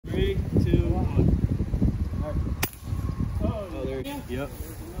Yep. You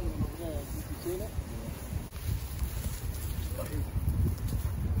seen it?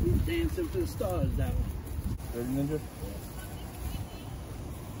 He's dancing for the stars, that one. Ready, Ninja?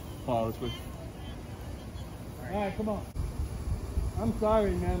 Oh, let's wait. All right, come on. I'm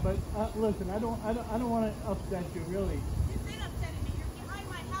sorry, man, but listen, I don't want to upset you, really. You've been upsetting me. You're behind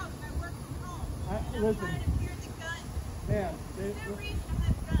my house. I work from home. Listen, I'm trying to hear the gun. man, There's no reason to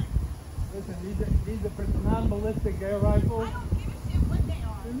have guns. listen, these are non-ballistic air rifles. I don't give a shit what they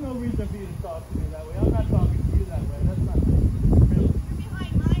are. There's no reason for you to talk to me that way. I'm not talking to you that way. That's not really. You're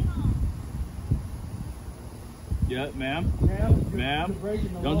behind my home. Yeah, ma'am. Ma'am, you're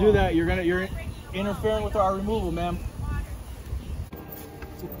breaking the Don't law. do that. You're interfering with our removal, ma'am.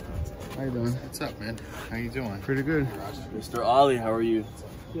 How you doing? What's up, man? How you doing? Pretty good. Mr. Ollie, how are you?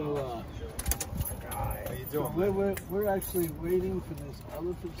 So, How you doing? we're actually waiting for this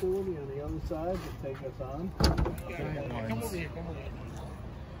other facility on the other side to take us on. Come over here.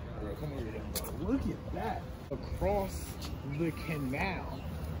 Look at that. Across the canal.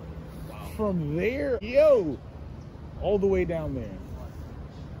 From there, all the way down there.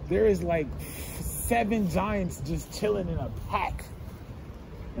 There is like 7 giants just chilling in a pack.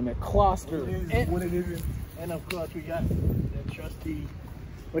 And a cluster. And of course, we got the trustee.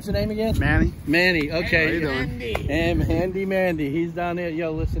 What's your name again? Manny. Manny, okay. How you doing? And Handy Mandy, he's down there.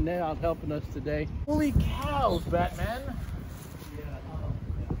 Yo, listen, they're out helping us today. Holy cows, Batman.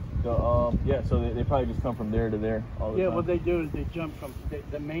 So, yeah, so they probably just come from there to there all the Yeah, time. what they do is they jump from,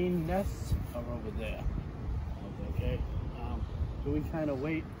 the main nests are over there. Okay? So we kind of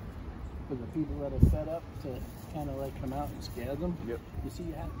wait for the people that are set up to kind of like come out and scare them. Yep. You see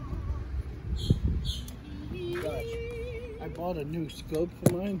that? Gosh, I bought a new scope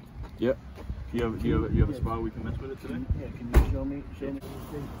for mine. Yep. Do you have a spot we can mess with it today? Yeah, can you show me? They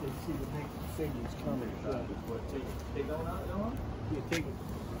see the big signals coming. Take that one out, that one? Yeah, take it.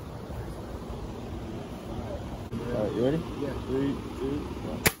 All right, you ready? Yeah. 3, 2,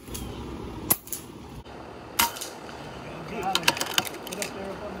 1. Got him. Get up there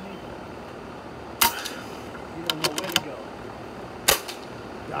up underneath. You don't know where to go.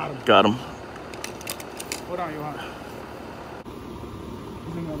 Got him. Hold on, Johanna.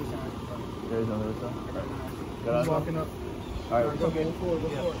 He's on the other side. There's on the other side. He's Got walking up. All right, Go okay. forward, go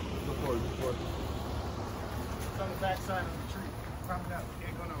forward. Go forward, go forward. It's on the back side of the tree. Climb it out.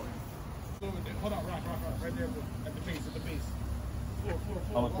 Can't go nowhere. Hold on, rock. Right there at the base, Floor.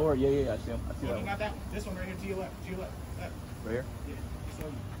 On the floor? Yeah, I see him. I see that No, one. not that one. This one right here to your left. Left. Right here? Yeah. So,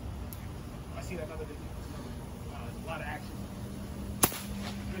 I see that another thing. A lot of action.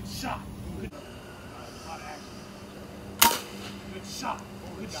 Good shot. Good. A lot of action. Good shot.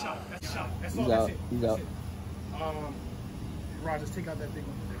 Good shot. That's shot. That's all. He's That's out. it. He's That's out. it. Rod, just take out that big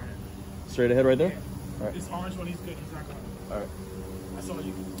one there. Straight ahead right there? Yeah. All right. This orange one, he's good. He's not going. All right. That's all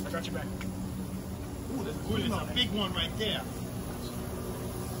you. I got your back. Ooh, there's a big one right there.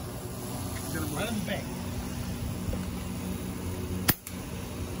 Right in the back.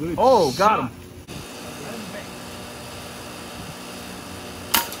 Good Oh, got him. Right in the back.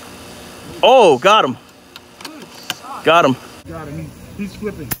 Oh, got him. Good shot. Got him. Got him. He's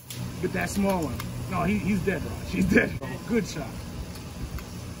flipping. Get that small one. No, he's dead, Rod. He's dead. Good shot.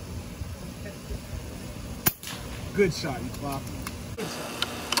 Good shot, you flop. Good shot.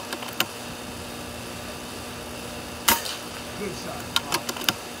 Good shot, you flop.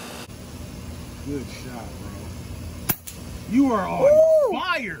 Good shot, bro. You are on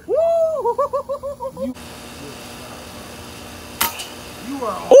fire. You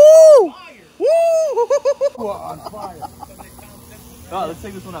are on fire. You are on fire. Oh, let's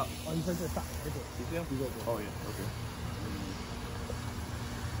take this one out. Oh, you said that top. Right there. You see him? He's right there. Oh, yeah. Okay.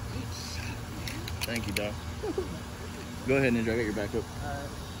 Thank you, Doc. Go ahead, Ninja. I got your back up.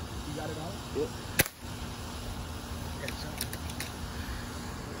 You got it out? Yep.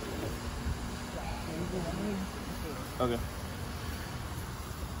 Okay.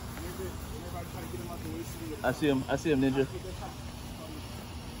 I see him, Ninja. I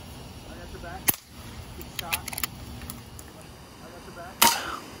got your back. Good shot. I got your back.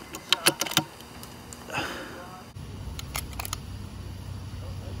 Good shot.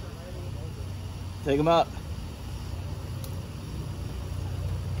 Take him out.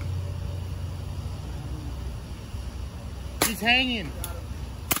 He's hanging.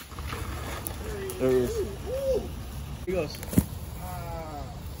 There he is. He goes.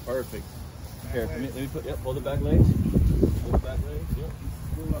 Perfect. Here, let me put, yep, hold the back legs. Hold the back legs, yep.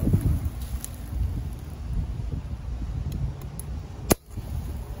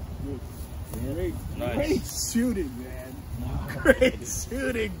 Great. Nice. Great shooting, man. Great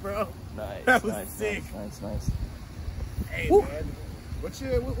shooting, bro. Nice. That was nice, sick. Nice. Hey, man. What you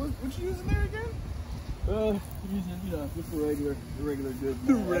using there again? Using, you know, just the regular good.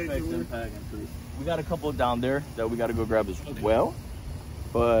 The regular. Impact. We got a couple down there that we got to go grab as well.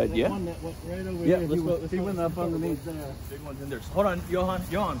 But That yeah. one that went right over Yeah, here. He went up underneath there. Big one's in there. Hold on, Johan,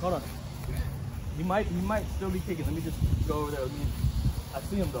 hold on. He might still be kicking. Let me just go over there. I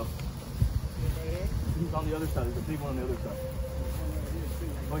see him though. He's on the other side. There's a big one on the other side.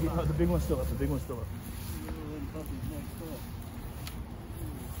 Oh, the big one's still up. The big one's still up.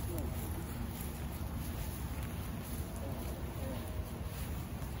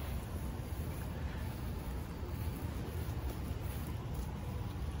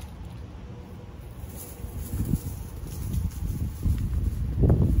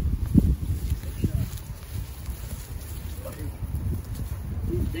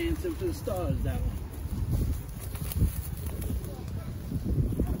 Dancing for the stars, that one.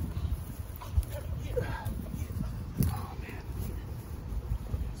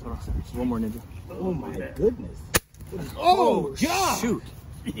 One more ninja. Oh my goodness. Oh, God. Shoot.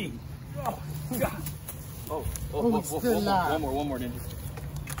 Oh, God. Oh, it's still alive. one more ninja.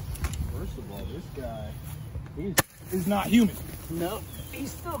 First of all, this guy, he's not human. No,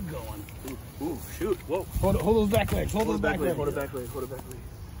 he's still going. Ooh, shoot. Whoa. Hold those back legs. Hold those back legs. Hold it back leg.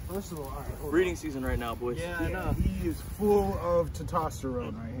 First of all, all right. Breeding season right now, boys. Yeah, I know. He is full of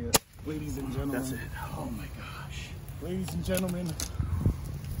testosterone right here. Ladies and gentlemen. That's it. Oh my gosh. Ladies and gentlemen.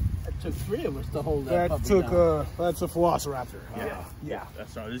 It took 3 of us to hold that puppy That's down. a velociraptor. Yeah.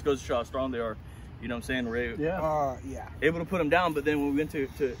 That's strong. This goes to show how strong they are. You know what I'm saying? We're Yeah. Yeah. able to put them down, but then when we went to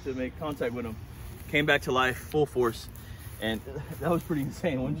make contact with them, came back to life, full force. And that was pretty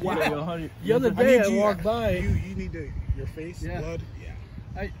insane. When Wow. You The other day I walked by. You need to, your face, Yeah. blood.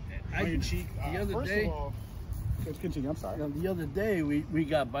 Yeah. On your cheek. The other first day, of all, continue. I'm sorry. the other day we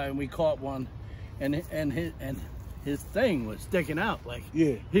got by and we caught one, and his thing was sticking out like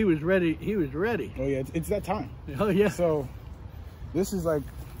he was ready. He was ready. Oh yeah, it's that time. Oh yeah. So this is like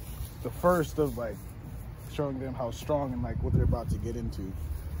the first of like showing them how strong and like what they're about to get into.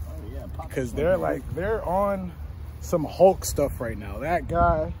 Oh yeah. Because they're on some Hulk stuff right now. That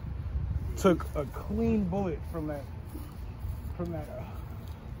guy took a clean bullet from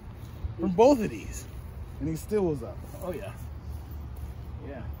both of these, and he still was up. Oh yeah.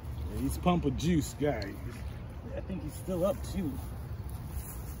 Yeah, he's pumping juice, guy. I think he's still up too.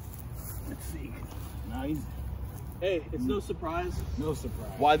 Let's see. No, he's. Hey, it's no surprise No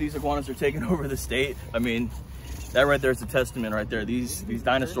surprise. why these iguanas are taking over the state. I mean, that right there is a testament right there. These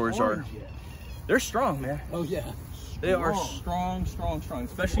dinosaurs they're strong, man. Oh yeah. They are strong.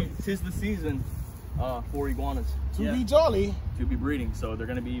 Especially 'tis the season for iguanas To be jolly. to be breeding, so they're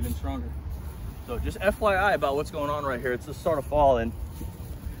gonna be even stronger. So just FYI about what's going on right here. It's the start of fall, and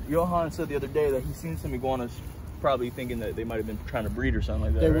Johan said the other day that he's seen some iguanas probably thinking that they might have been trying to breed or something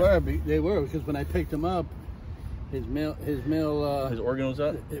like that. They were because when I picked him up, his organ was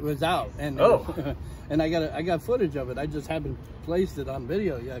up. it was out, and and I got footage of it. I just haven't placed it on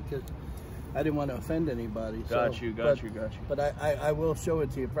video yet because I didn't want to offend anybody. Got you. But I will show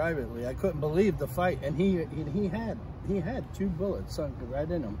it to you privately. I couldn't believe the fight, and he had 2 bullets sunk right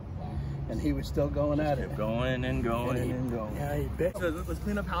in him, and he was still going at it. Going and going. Yeah, he bit. So let's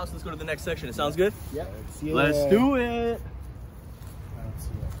clean up house. Let's go to the next section. It sounds good? Yeah. Let's do it.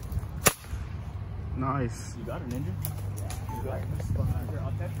 Nice. You got it, Ninja? Yeah. You got it. Here,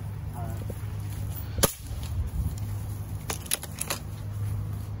 I'll catch you. All right.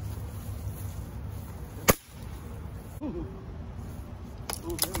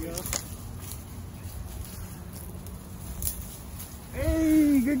 Ooh, there we go.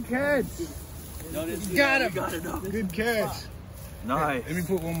 Hey, good catch. Got him. Got it. No. Good catch. Nice. Let me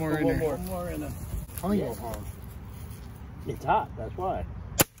put one more in there. One more in him. Hungo hog. It's hot. That's why.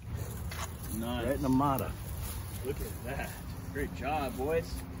 Nice. Right in the mata. Look at that. Great job, boys.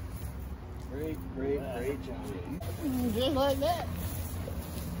 Great job. Just like that.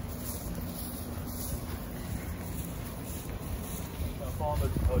 Oh,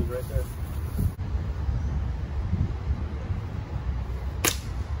 he's right there.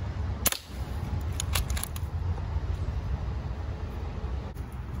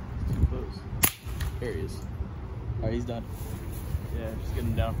 Too close. There he is. All right, he's done. Yeah, just get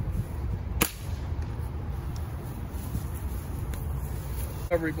him down.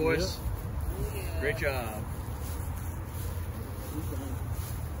 Recovery, boys. Yep. Great job.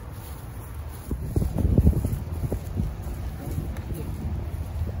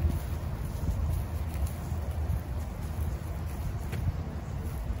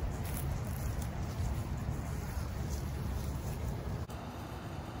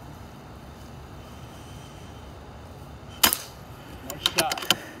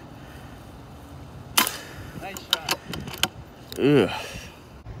 shot. Nice shot. Ugh.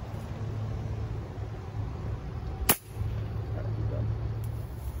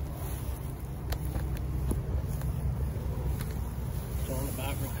 It's all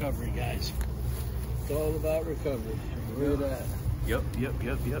about recovery, guys. It's all about recovery. Look at that. Yep.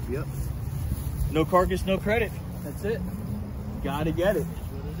 No carcass, no credit. That's it. Gotta get it. That's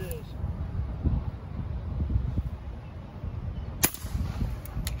what it is.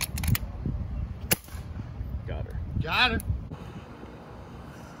 Got her. Got her.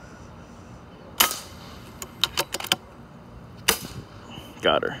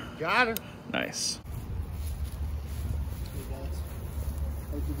 Got her. Got her. Nice. Hey guys,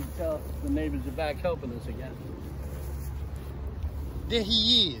 as you can tell, the neighbors are back helping us again. There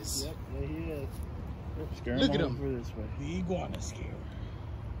he is. Yep, there he is. Look at him. Over this way. The iguana scare.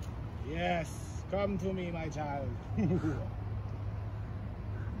 Yes, come to me, my child.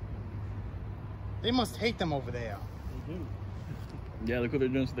 They must hate them over there. They do. Yeah, look what they're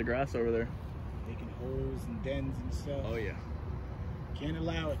doing to the grass over there. Making holes and dens and stuff. Oh yeah. Can't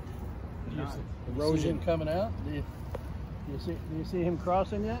allow it. You see Erosion. him coming out? Do you see him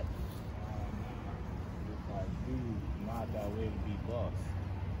crossing yet? If I do not that way to be boss.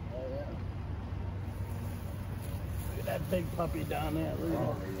 Oh yeah. Look at that big puppy down there. Look at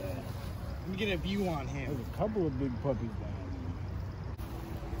Oh that. yeah. Let me get a view on There's him. a couple of big puppies down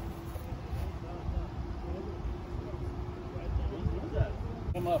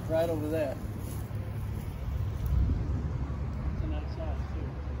Come up right over there. It's a nice size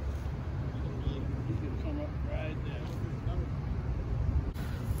too. You can come up right there.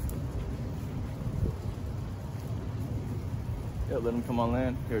 Yeah, let him come on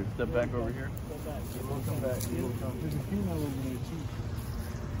land. Here, step back over here. Go back. Come back. there. There's a female over there too.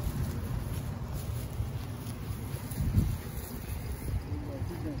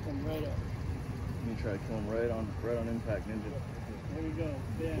 He's gonna come right up. Let me try to kill him right on impact, Ninja. There we go.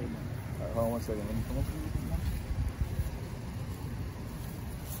 Bam. All right, hold on 1 second. Let me come up.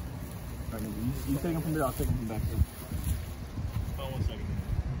 All right, Ninja, you take him from there. I'll take him from back there. Hold on 1 second.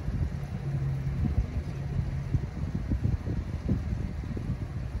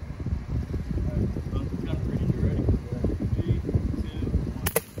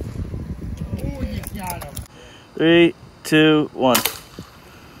 Oh, you got him. 3, 2, 1. Oh,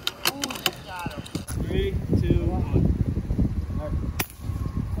 you got him. 3, 2, 1.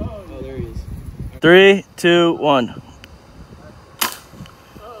 Oh, there he is. 3, 2, 1.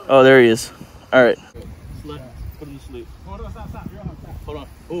 Oh, there he is. All right. Put him to sleep. Hold on, stop. Hold on.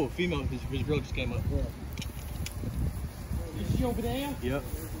 Oh, female. His girl just came up. Is she over there? Yep.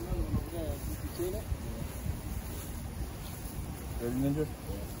 You seen it? Ready, Ninja?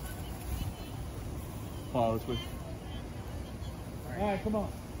 Hold on, let's wait. All right, come on.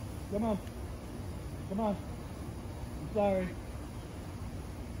 I'm sorry.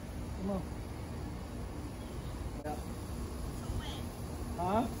 Come on. Yeah.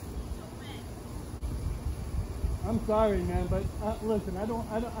 Huh? I'm sorry, man, but listen, I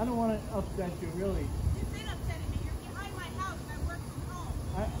don't want to upset you, really. You've been upsetting me. You're behind my house and I work from home.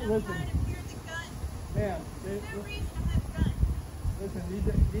 Listen, I'm tired of hearing the guns. man, There's no reason to have guns. listen,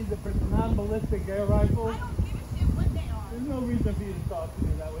 these are non-ballistic air rifles. I don't give a shit what they are. There's no reason for you to talk to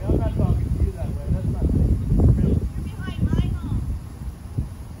me that way. I'm not talking to you that way. That's not really. You're behind my home.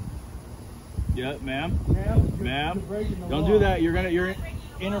 Yeah, ma'am. Ma'am, you're breaking the Don't law. do that. You're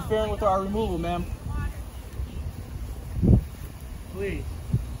interfering with our removal, ma'am. Please.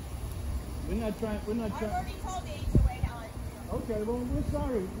 We're not trying. I've already told the HOA how I feel. Okay, well, we're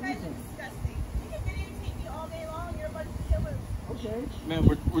sorry. You guys are Listen. disgusting. You can videotape me all day long and you're a bunch of killers. Okay. Man,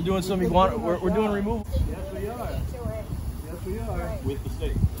 we're doing some iguana. We're doing removal Yes, we are. HOA. Yes, we are. Right. with the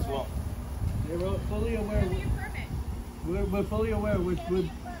state as well. We're fully aware. Give me a permit. We're fully aware. Give me a permit.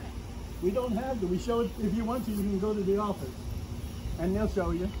 We don't have to. We show it. If you want to, you can go to the office, and they'll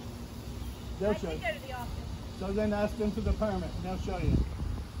show you. They'll I show can you. go to the office. So then ask them for the permit, and they'll show you.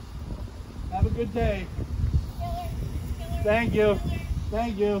 Have a good day. Killer. Killer. Thank you. Killer.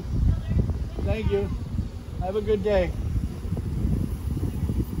 Thank you. Killer. Thank you. Have a good day.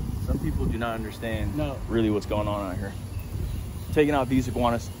 Some people do not understand No. really what's going on out here. Taking out these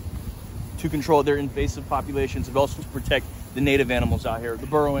iguanas to control their invasive populations, but also to protect the native animals out here, the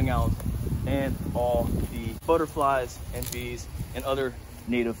burrowing owls, and all the butterflies and bees and other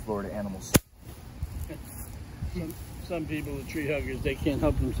native Florida animals. Some people are tree huggers. They can't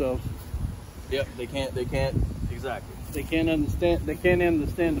help themselves. Yep, they can't, exactly. They can't understand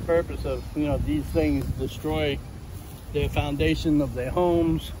the purpose of, these things destroy their foundation of their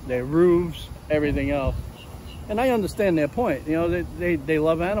homes, their roofs, everything else. And I understand their point. You know, they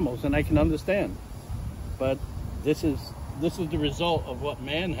love animals, and I can understand. But this is the result of what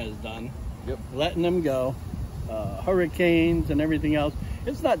man has done. Yep. Letting them go, hurricanes and everything else.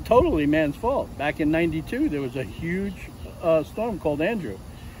 It's not totally man's fault. Back in '92, there was a huge storm called Andrew,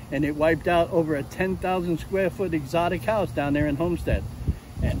 and it wiped out over a 10,000 square foot exotic house down there in Homestead.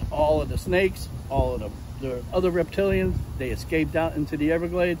 And all of the snakes, all of the other reptilians, they escaped out into the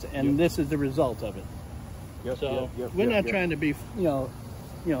Everglades, and this is the result of it. Yep, so we're not trying to be,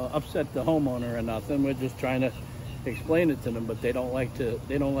 upset the homeowner or nothing. We're just trying to explain it to them, but they don't like to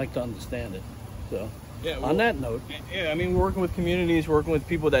understand it. So yeah, on that note, yeah, I mean, we're working with communities, working with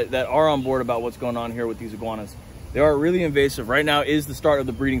people that are on board about what's going on here with these iguanas. They are really invasive. Right now is the start of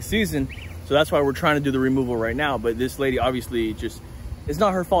the breeding season, so that's why we're trying to do the removal right now. But this lady obviously it's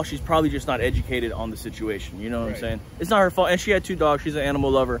not her fault. She's probably just not educated on the situation. You know what I'm saying? It's not her fault. And she had 2 dogs. She's an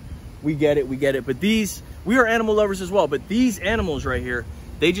animal lover. We get it. But we are animal lovers as well. But these animals right here,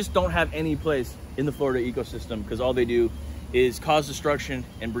 they just don't have any place in the Florida ecosystem, because all they do is cause destruction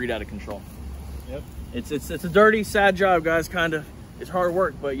and breed out of control. Yep. It's a dirty, sad job, guys. Kind of. It's hard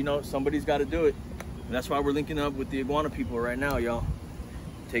work, but somebody's got to do it. And that's why we're linking up with the iguana people right now, y'all.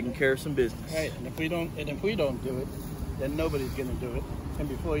 Taking care of some business. Right. And if we don't do it, then nobody's going to do it. And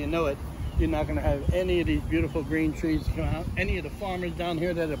before you know it, you're not going to have any of these beautiful green trees come out. Any of the farmers down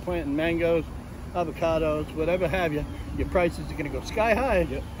here that are planting mangoes, avocados, whatever have you, your prices are going to go sky high,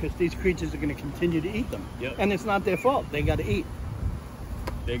 because these creatures are going to continue to eat them. And it's not their fault. They got to eat.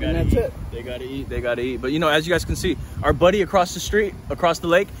 They got to eat. They got to eat. They got to eat. But as you guys can see, our buddy across the street, across the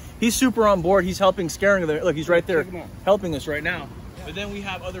lake, he's super on board. He's helping, scaring them. Look, he's right there helping us right now. Yeah. But then we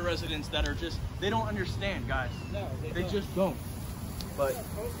have other residents that are they don't understand, guys. No, they just don't. But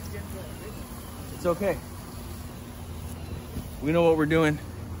it's okay. We know what we're doing.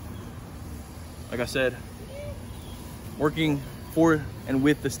 Like I said, working for and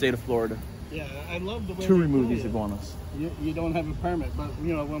with the state of Florida. Yeah, I love the way to remove these iguanas. You don't have a permit, but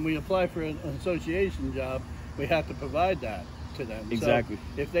when we apply for an association job, we have to provide that to them. Exactly.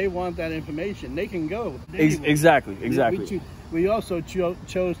 So if they want that information, they can go. Exactly. We also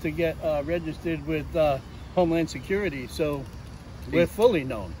chose to get registered with Homeland Security, so we're fully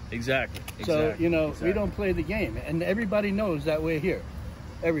known. Exactly. So we don't play the game, and everybody knows that we're here.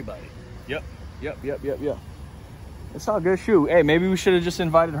 Everybody. Yep. It's all good. Shoot, hey, maybe we should have just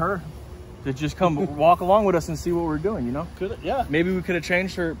invited her to just come walk along with us and see what we're doing. Yeah. Maybe we could have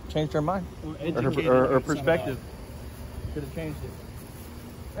changed her mind or her perspective. Could have changed it.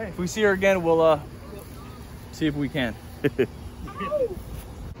 Hey, if we see her again, we'll see if we can. All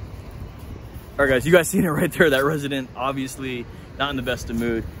right, guys, you guys seen it right there. That resident obviously not in the best of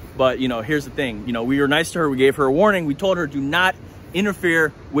mood. But here's the thing. We were nice to her. We gave her a warning. We told her do not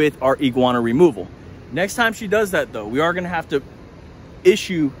interfere with our iguana removal. Next time she does that, though, we are going to have to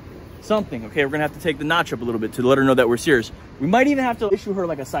issue something. Okay, we're going to have to take the notch up a little bit to let her know that we're serious. We might even have to issue her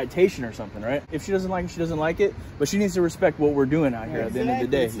like a citation or something, right? If she doesn't like it, she doesn't like it, but she needs to respect what we're doing out here at the end of the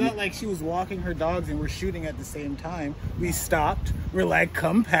day. It's not like she was walking her dogs and we're shooting at the same time. We stopped. We're like,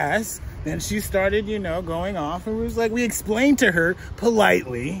 come pass. Then she started, going off, and we explained to her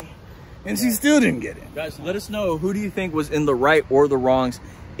politely, and she still didn't get it. Guys, let us know, who do you think was in the right or the wrongs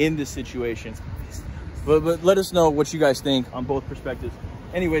in this situation? But let us know what you guys think on both perspectives.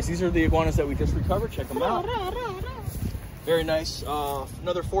 Anyways, these are the iguanas that we just recovered. Check them out. Very nice.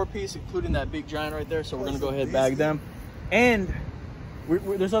 Another 4-piece, including that big giant right there. So we're going to go ahead and bag them. And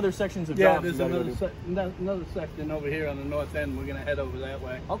there's other sections of jobs. There's another section over here on the north end. We're going to head over that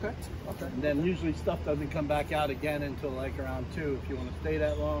way. Okay. And then usually stuff doesn't come back out again until like around 2 if you want to stay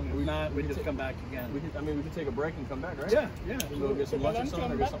that long. If not, we just come back again. We can take a break and come back, right? Yeah. So we'll get some lunch or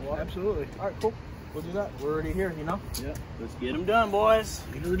something, or get some water. Absolutely. All right, cool. We'll do that. We're already here, Yeah. Let's get them done, boys.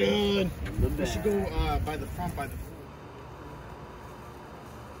 Get her done. We should go by the front, by the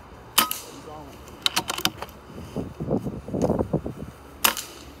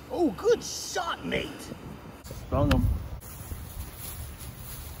Oh, good shot, mate. Sprung them.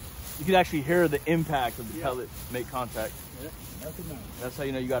 You can actually hear the impact of the pellet make contact. Yeah, nothing nice. That's how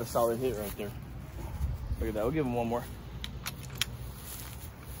you know you got a solid hit right there. Look at that. We'll give him one more.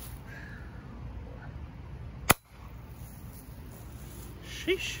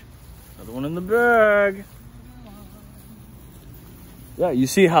 Sheesh. Another one in the bag. Yeah, you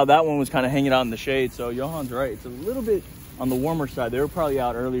see how that one was kind of hanging out in the shade. So Johan's right. It's a little bit on the warmer side. They were probably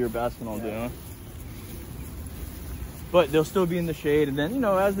out earlier basking all day, huh? But they'll still be in the shade. And then,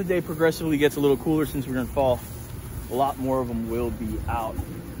 as the day progressively gets a little cooler, since we're in fall, a lot more of them will be out.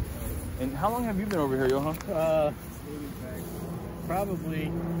 And how long have you been over here, Johan?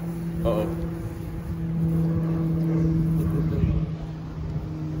 Probably. Uh-oh.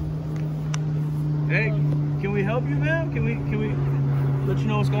 help you, ma'am? Can we let you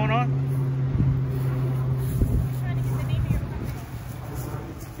know what's going on? Trying to get the name of your company.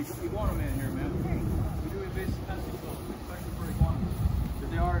 It's Iguana Man here, ma'am. We do invasive testing, so especially for iguanas.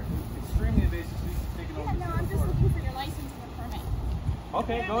 Because they are extremely invasive species taking over Yeah, no, I'm just looking for your license and the permit.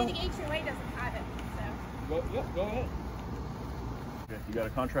 Okay, go Apparently ahead. the HOA doesn't have it, so. Go ahead. Okay, you got a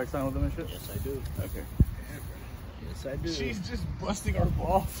contract signed with them and shit? Yes, I do. Okay. Yes, I do. She's just busting our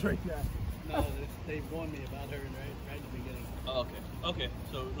balls right now. No, they warned me about her right in the beginning. Oh, okay. Okay,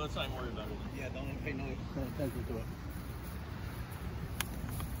 so let's not worry about it. Yeah, don't pay no attention to it.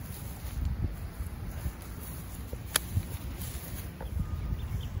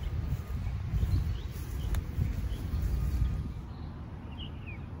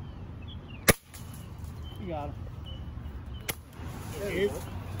 You got him. There he is.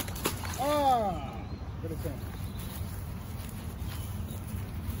 Ah! Get a thing.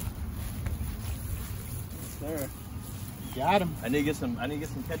 There. Got him. I need to get some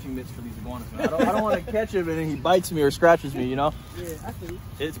catching mitts for these iguanas, man. I don't want to catch him and then he bites me or scratches me, you know? Yeah, actually,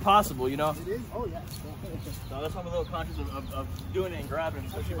 It's possible, you know? it is. Oh, yeah. So that's why I'm a little conscious of doing it and grabbing him,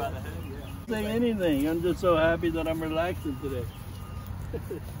 especially by the head. Yeah. Say anything. I'm just so happy that I'm relaxing today.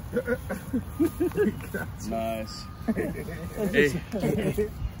 Nice.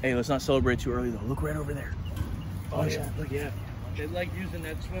 Hey, let's not celebrate too early though. Look right over there. Oh yeah, yeah. They like using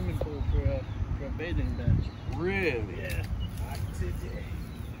that swimming pool for a bathing bench. Really? Yeah.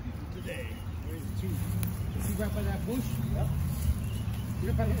 Today. Where's the two? Is he right by that bush? Yep. He's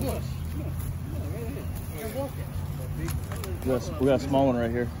right by the bush. Come on, right here. I'm walking. We got a small one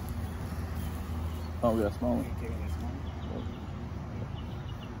right here. Oh, we got a small one.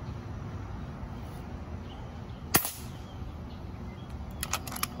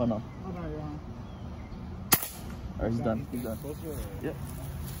 Oh no. Hold on, Johan. Alright, he's done. He's done. Yep.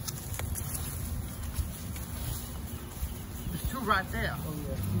 There's two right there.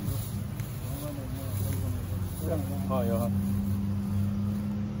 Oh, Johan.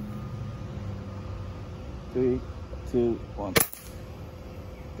 3, 2, 1.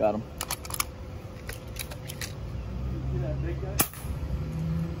 Got him.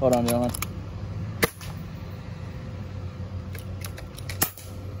 Hold on, Johan.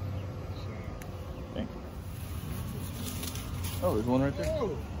 Thank you. Oh, there's one right there.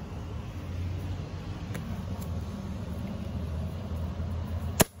 Oh.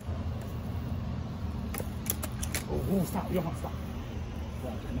 Oh, stop. Johan, stop.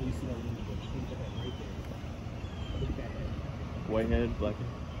 Watch, I know you see that little bush. Look at that head right there. Look at that head. White head, black head.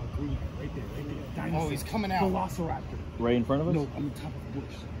 Oh, green head right there, right there. Dinosaur. Oh, he's coming out. Velociraptor. Right in front of us? No, on the top of the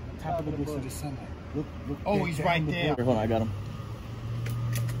bush. Top of the bush in the sunlight. Look, look. Oh, he's right there. Here, hold on, I got him.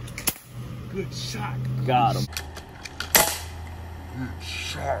 Good shot. Got him.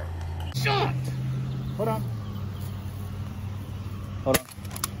 Shot. Shot. Hold on. Hold on.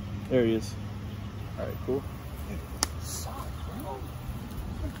 There he is. Alright, cool. Shot, bro.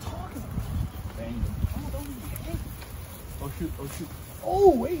 What are you talking about? Bang him. Oh shoot, oh shoot.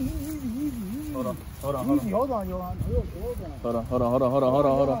 Oh, wait, easy. Hold on, hold on, hold Easy, on. hold on, Johan. Hold on. Hold on, hold on, hold on, hold on, hold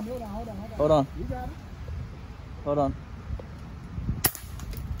on, hold on. Hold on. You got it. Hold on.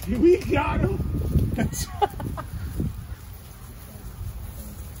 We got him.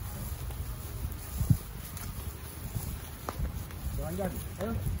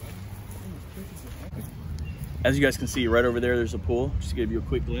 As you guys can see, right over there's a pool. Just to give you a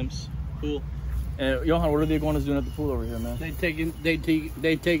quick glimpse. Pool. And Johan, what are the iguanas doing at the pool over here, man? They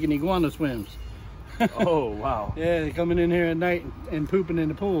taking iguana swims. Oh, wow. Yeah, they're coming in here at night and pooping in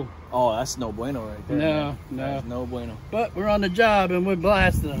the pool. Oh, that's no bueno right there. No, man. no. That's no bueno. But we're on the job and we're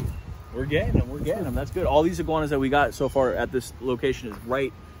blasting them. We're getting them. We're getting them. That's good. All these iguanas that we got so far at this location is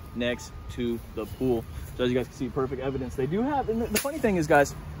right next to the pool. So as you guys can see, perfect evidence. They do have, and the funny thing is,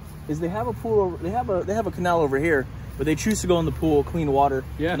 guys, is they have a pool over, they have a canal over here, but they choose to go in the pool, clean water,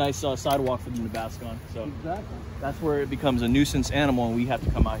 Yeah. a nice sidewalk for them to bask on. So Exactly. that's where it becomes a nuisance animal, and we have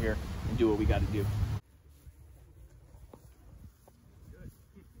to come out here and do what we got to do.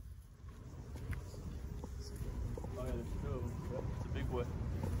 Oh yeah, there's two. Yep, it's a big boy.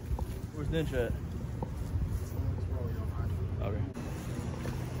 Where's Ninja at? Okay.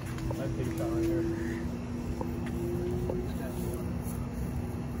 I'll take a shot right here.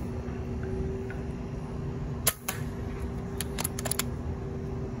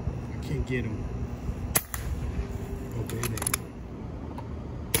 I can't get him. Okay, then.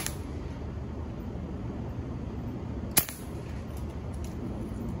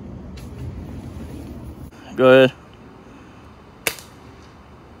 Go ahead.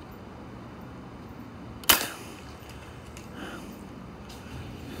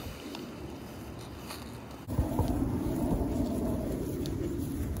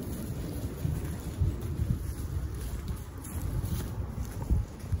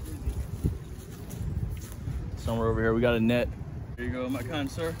 somewhere over here. We got a net. There you go, my kind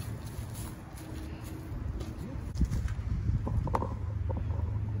sir.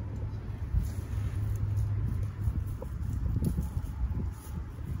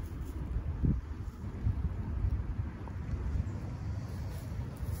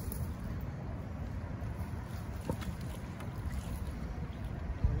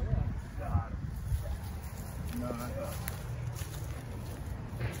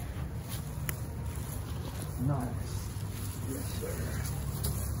 Nice. Yes, sir.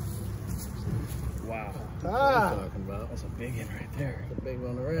 Wow. That's what I'm talking about. That's a big one right there. The big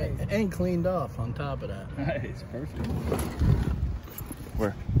one, right? And cleaned off on top of that. Nice, perfect.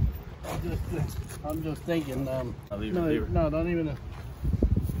 Where? I'm just thinking. I'll leave no, it. no, don't even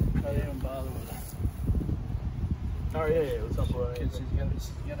bother with it. Oh yeah. What's up, boy? It's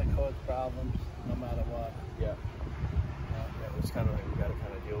gonna cause problems no matter what. Yeah. It's kind of like we gotta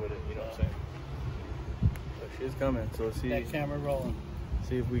kind of deal with it. You know what I'm saying? So she's coming. So let's see. That camera rolling.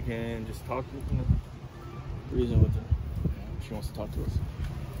 See if we can just talk to her. Reason with her. She wants to talk to us.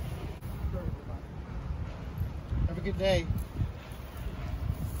 Have a good day.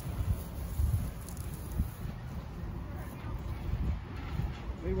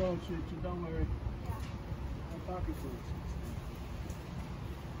 We won't shoot you, don't worry. I'm talking to you.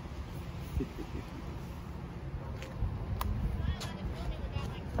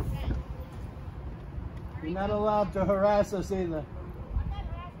 You're not allowed to harass us either. I'm not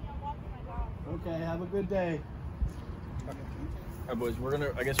harassing, I'm walking my dog. Okay, have a good day. All right, boys.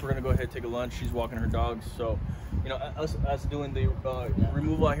 I guess we're gonna go ahead and take a lunch. She's walking her dogs. So, you know, us doing the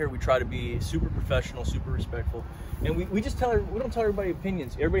removal out here, we try to be super professional, super respectful, and we just we don't tell everybody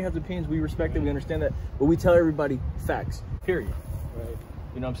opinions. Everybody has opinions. We respect it. We understand that, but we tell everybody facts. Period. Right.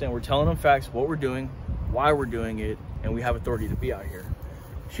 You know what I'm saying? We're telling them facts, what we're doing, why we're doing it, and we have authority to be out here.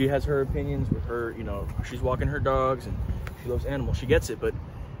 She has her opinions with her, you know, she's walking her dogs and she loves animals. She gets it, but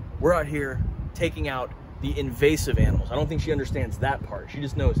we're out here taking out the invasive animals. I don't think she understands that part. She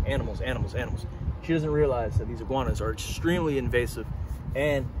just knows animals, animals, animals. She doesn't realize that these iguanas are extremely invasive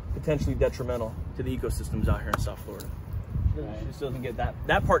and potentially detrimental to the ecosystems out here in South Florida. She just doesn't get that.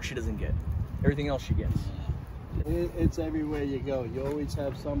 That part she doesn't get. Everything else she gets. It's everywhere you go. You always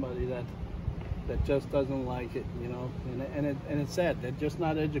have somebody that just doesn't like it, you know, and it's sad. They're just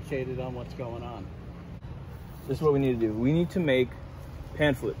not educated on what's going on. This is what we need to do. We need to make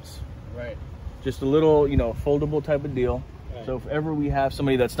pamphlets. Right. Just a little, you know, foldable type of deal. Right. So if ever we have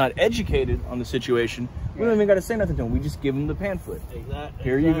somebody that's not educated on the situation, we don't even got to say nothing to them. We just give them the pamphlet. Exactly.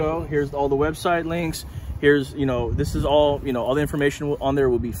 Here you go. Here's all the website links. Here's, you know, this is all, you know, all the information on there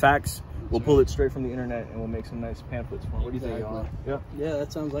will be facts. We'll pull it straight from the internet and we'll make some nice pamphlets for them. What do you think, y'all? Yeah. Yeah,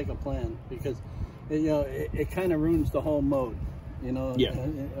 that sounds like a plan because, you know, it kind of ruins the whole mode. You know, Yeah.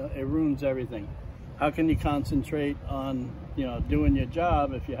 It ruins everything. How can you concentrate on, you know, doing your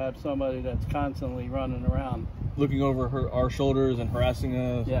job if you have somebody that's constantly running around, Looking over our shoulders and harassing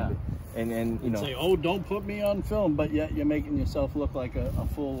us. Yeah. And you know. say, oh, don't put me on film, but yet you're making yourself look like a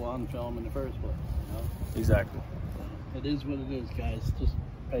fool on film in the first place. You know? Exactly. It is what it is, guys. Just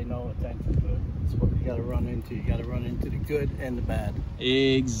pay no attention to it. It's what you got to run into. You got to run into the good and the bad.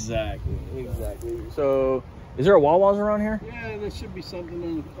 Exactly. So, is there a Wawa's around here? Yeah, there should be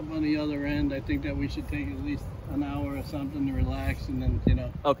something on the other end. I think that we should take at least an hour or something to relax and then, you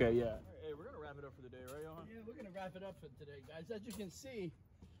know. Okay, yeah. Hey, we're going to wrap it up for the day, right, Johan? Yeah, we're going to wrap it up for today, guys. As you can see,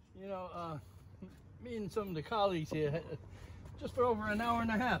 you know, me and some of the colleagues here, just for over an hour and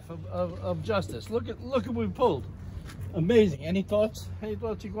a half of justice. Look at what we pulled. Amazing. Any thoughts? Any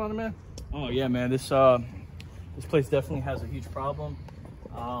thoughts, Iguana Man? Oh yeah, man. This place definitely has a huge problem.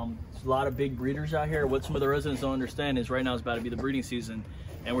 There's a lot of big breeders out here. What some of the residents don't understand is right now is about to be the breeding season,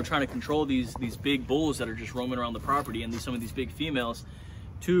 and we're trying to control these big bulls that are just roaming around the property and some of these big females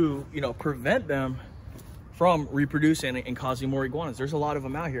to, you know, prevent them from reproducing and causing more iguanas. There's a lot of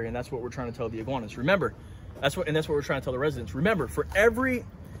them out here, and that's what we're trying to tell the iguanas. Remember, that's what we're trying to tell the residents. Remember, for every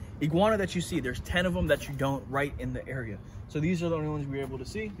iguana that you see, there's 10 of them that you don't right in the area. So these are the only ones we were able to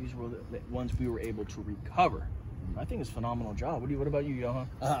see. These were the ones we were able to recover. I think it's a phenomenal job. What about you, Johan?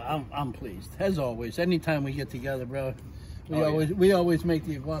 I'm pleased, as always. Anytime we get together, bro, we always make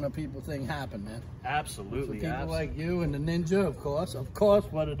the iguana people thing happen, man. Absolutely. For people like you and the ninja, of course,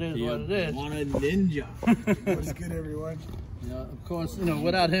 what it is, what it is. Iguana ninja. What's good, everyone? You know, of course, you know,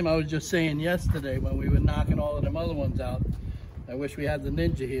 without him, I was just saying yesterday when we were knocking all of them other ones out, I wish we had the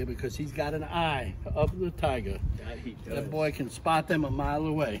ninja here because he's got an eye of the tiger. That boy can spot them a mile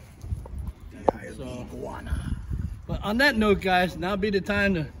away. So, iguana. But on that note, guys, now be the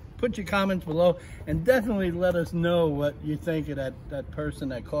time to put your comments below and definitely let us know what you think of that person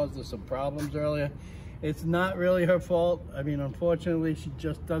that caused us some problems earlier. It's not really her fault. I mean, unfortunately, she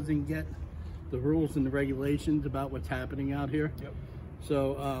just doesn't get the rules and the regulations about what's happening out here. Yep.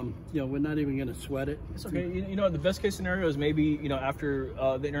 So, you know, we're not even going to sweat it. It's okay. You know, the best case scenario is maybe, you know,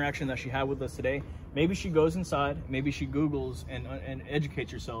 after the interaction that she had with us today, maybe she goes inside, maybe she Googles and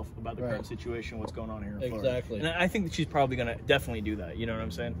educates herself about the current situation, what's going on here in Florida. Exactly. And I think that she's probably going to definitely do that. You know what I'm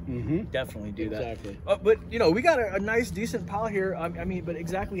saying? Mm-hmm. Definitely do that. Exactly. But, you know, we got a nice, decent pile here. I mean, but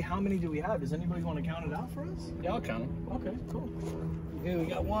exactly how many do we have? Does anybody want to count it out for us? Yeah, I'll count them. Okay, cool. Here we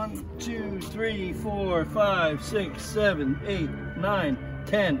got 1, 2, 3, 4, 5, 6, 7, 8, 9,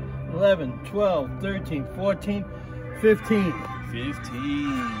 10, 11, 12, 13, 14, 15. 15.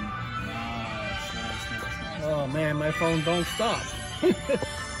 Nice. Oh man, my phone don't stop.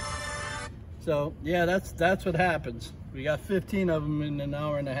 So yeah, that's what happens. We got 15 of them in an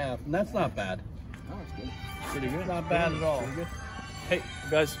hour and a half, and that's not bad. Oh, that's good. Pretty good. Not bad at all. Pretty good. Hey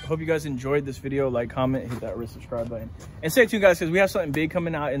guys, hope you guys enjoyed this video. Like, comment, hit that subscribe button, and stay tuned guys, because we have something big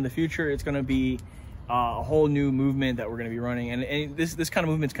coming out in the future. It's going to be a whole new movement that we're going to be running, and this kind of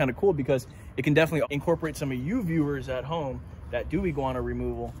movement is kind of cool because it can definitely incorporate some of you viewers at home that do iguana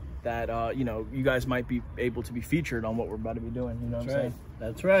removal, that you know, you guys might be able to be featured on what we're about to be doing. You know what I'm saying?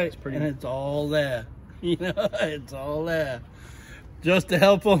 That's right. It's pretty, and it's all there. You know, it's all there. Just a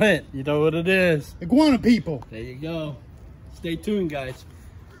helpful hint. You know what it is. Iguana people. There you go. Stay tuned, guys.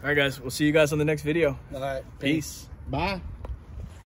 All right guys, we'll see you guys on the next video. All right. Peace. Bye.